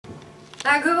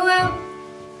I go out,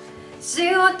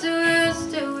 see what the world's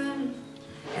doing,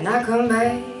 and I come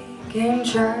back and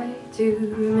try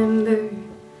to remember.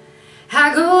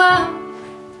 I go out,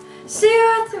 see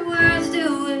what the world's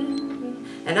doing,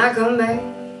 and I come back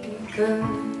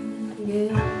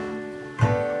again.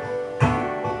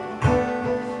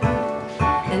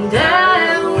 And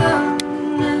I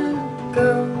wanna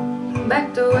go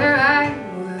back to where I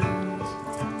was.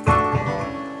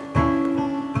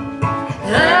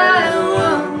 I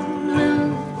wanna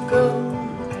go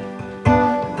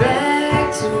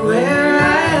back to where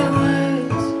I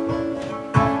was.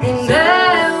 And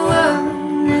I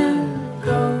wanna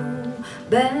go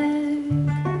back.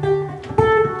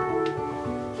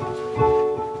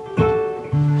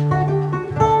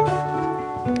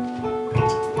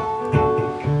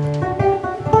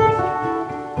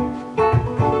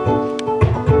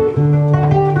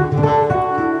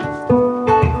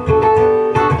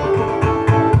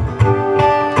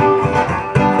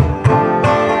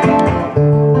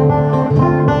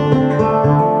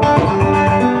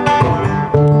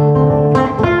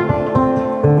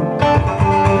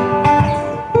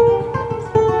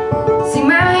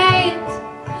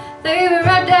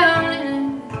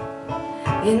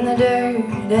 In the dirt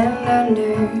and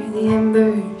under the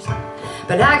embers,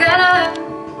 but I got up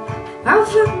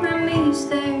off of my knees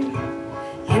there,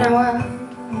 and I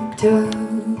walked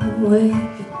away.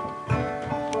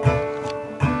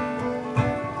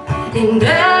 And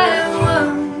I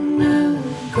wanna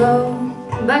go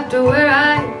back to where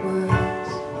I was.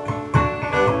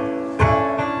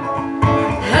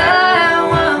 I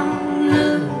wanna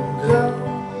go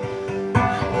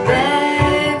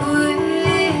back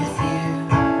with you,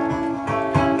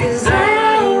 'cause I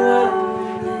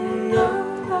wanna know.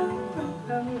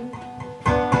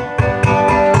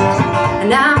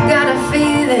 And I've got a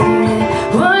feeling that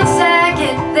once I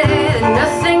get there, that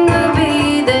nothing will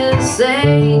be the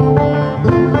same.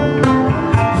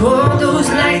 Oh, those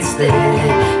lights that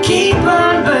keep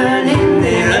on burning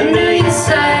there under your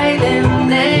silent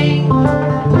name.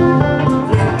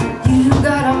 You've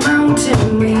got a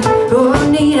mountain, we all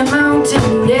need a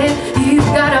mountain, yeah.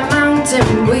 You've got a mountain,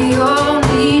 we all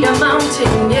need a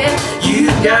mountain, yeah.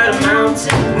 You've got a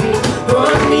mountain.